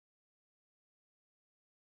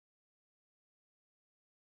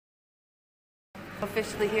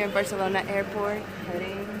Officially here in Barcelona Airport,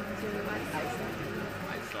 heading to Iceland.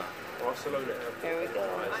 Barcelona Airport. Here we go.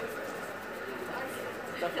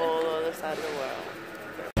 The whole other side of the world.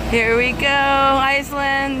 Here we go,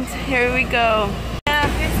 Iceland. Here we go. Yeah,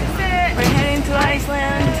 this is it. We're heading to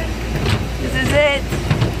Iceland. This is it.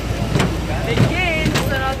 Begin.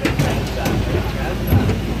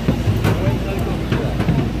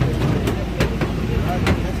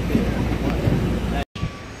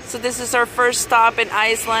 So this is our first stop in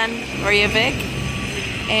Iceland, Reykjavik,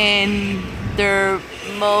 and their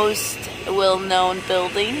most well-known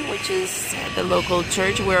building, which is the local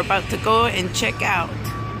church we're about to go and check out.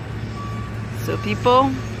 So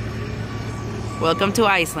people, welcome to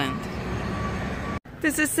Iceland.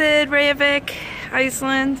 This is it, Reykjavik,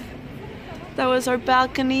 Iceland. That was our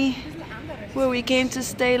balcony where we came to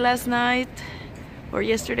stay last night or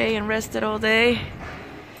yesterday and rested all day.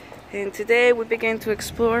 And today we begin to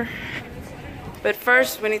explore. But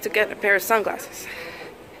first we need to get a pair of sunglasses.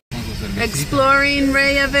 Exploring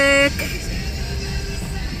Reykjavik.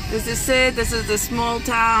 This is it. This is the small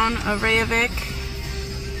town of Reykjavik.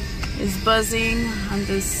 It's buzzing on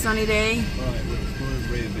this sunny day.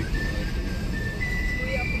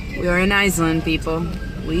 We are in Iceland, people.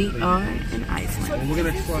 We are in Iceland. We're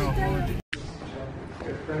gonna try our hardest.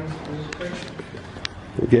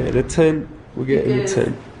 We're getting a tent. We're getting a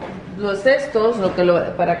tent. Los cestos,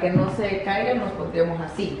 para que no se caigan, nos pondríamos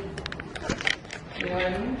así.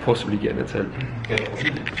 Possibly getting a tent.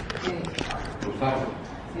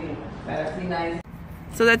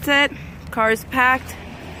 So that's it. Car's packed.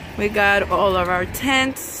 We got all of our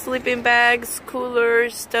tents, sleeping bags,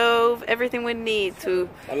 coolers, stove, everything we need to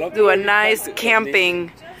do a nice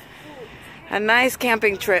camping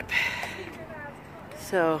trip.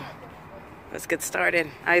 So let's get started.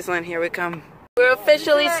 Iceland, here we come. We're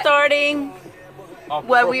officially starting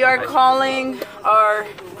what we are calling our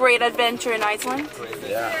great adventure in Iceland.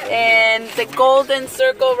 And the golden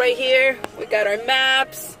circle right here, we got our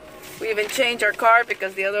maps. We even changed our car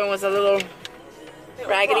because the other one was a little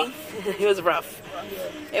raggedy. It was rough.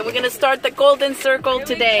 And we're gonna start the golden circle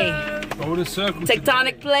today.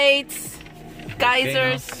 Tectonic plates,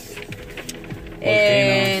 geysers,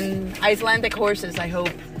 and Icelandic horses, I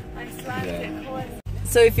hope.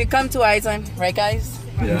 So if you come to Iceland, right guys?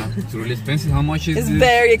 Yeah, it's really expensive. How much is It's this?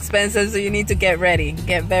 very expensive, so you need to get ready.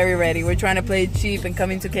 Get very ready. We're trying to play it cheap and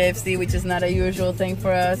coming to KFC, which is not a usual thing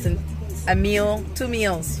for us. And a meal, 2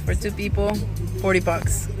 meals for 2 people, 40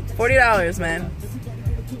 bucks. $40, man.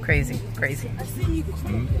 Crazy, crazy. Daydream,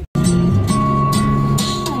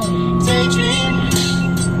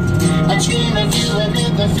 I dream of you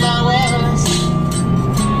amid the flowers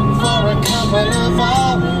for a couple of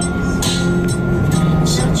hours.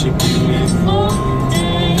 Such a beautiful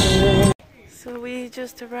day. So we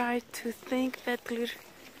just arrived to Thingvellir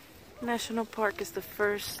National Park is the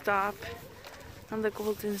first stop on the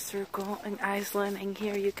Golden Circle in Iceland, and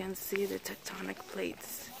here you can see the tectonic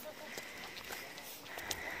plates.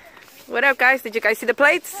 What up, guys? Did you guys see the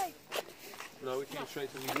plates? No, we came straight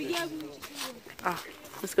to the Oh,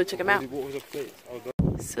 let's go check them out.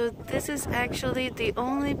 So this is actually the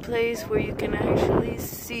only place where you can actually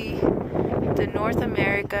see the North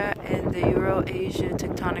America and the Euro-Asia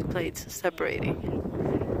tectonic plates separating.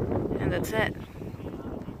 And that's it.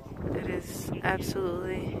 It is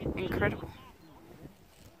absolutely incredible.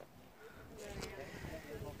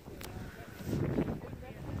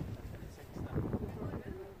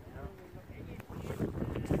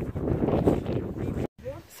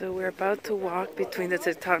 So we're about to walk between the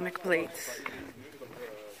tectonic plates.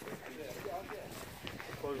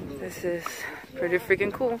 This is pretty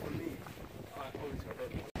freaking cool.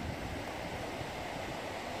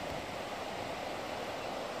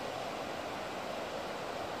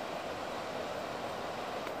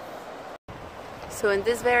 So in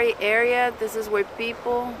this very area, this is where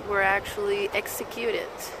people were actually executed.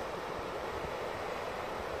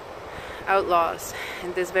 Outlaws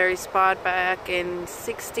in this very spot back in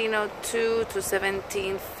 1602 to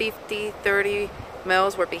 1750. 30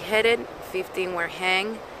 males were beheaded, 15 were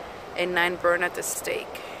hanged, and 9 burned at the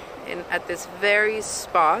stake. And at this very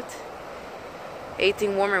spot,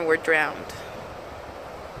 18 women were drowned.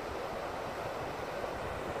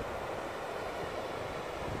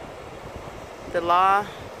 The law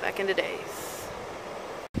back in the days.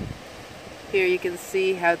 Here you can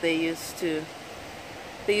see how they used to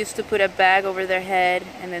put a bag over their head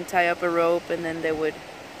and then tie up a rope, and then they would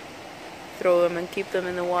throw them and keep them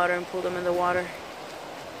in the water and pull them in the water.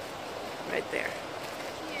 Right there.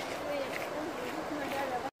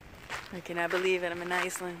 I cannot believe it, I'm in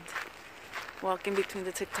Iceland. Walking between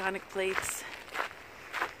the tectonic plates.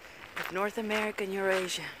 North America and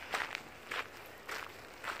Eurasia.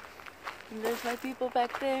 And there's my people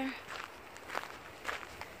back there.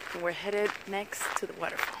 And we're headed next to the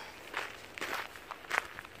waterfall.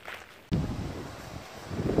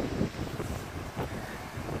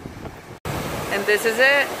 And this is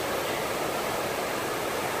it.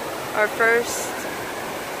 Our first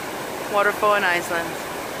waterfall in Iceland.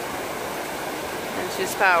 And it's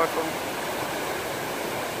just powerful.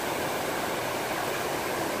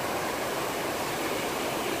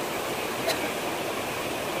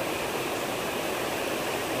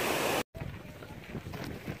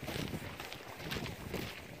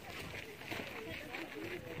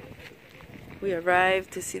 We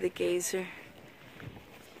arrived to see the geyser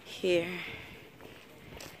here.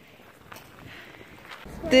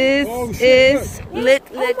 This is Lit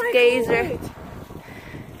Geyser.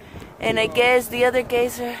 And I guess the other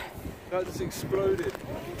geyser That just exploded.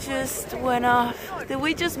 just went off. Did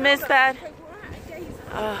we just miss that?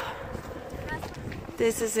 Oh,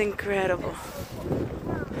 this is incredible.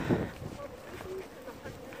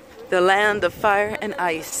 The land of fire and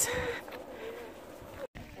ice.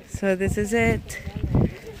 So this is it.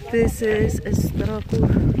 This is a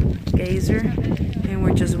Stroku geyser, and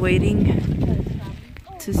we're just waiting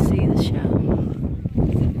to see the show.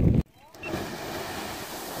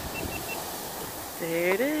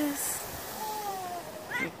 There it is.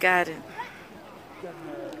 I got it.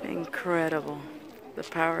 Incredible. The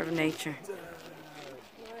power of nature.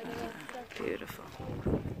 Beautiful.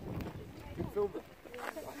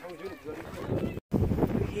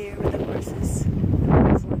 We're here with the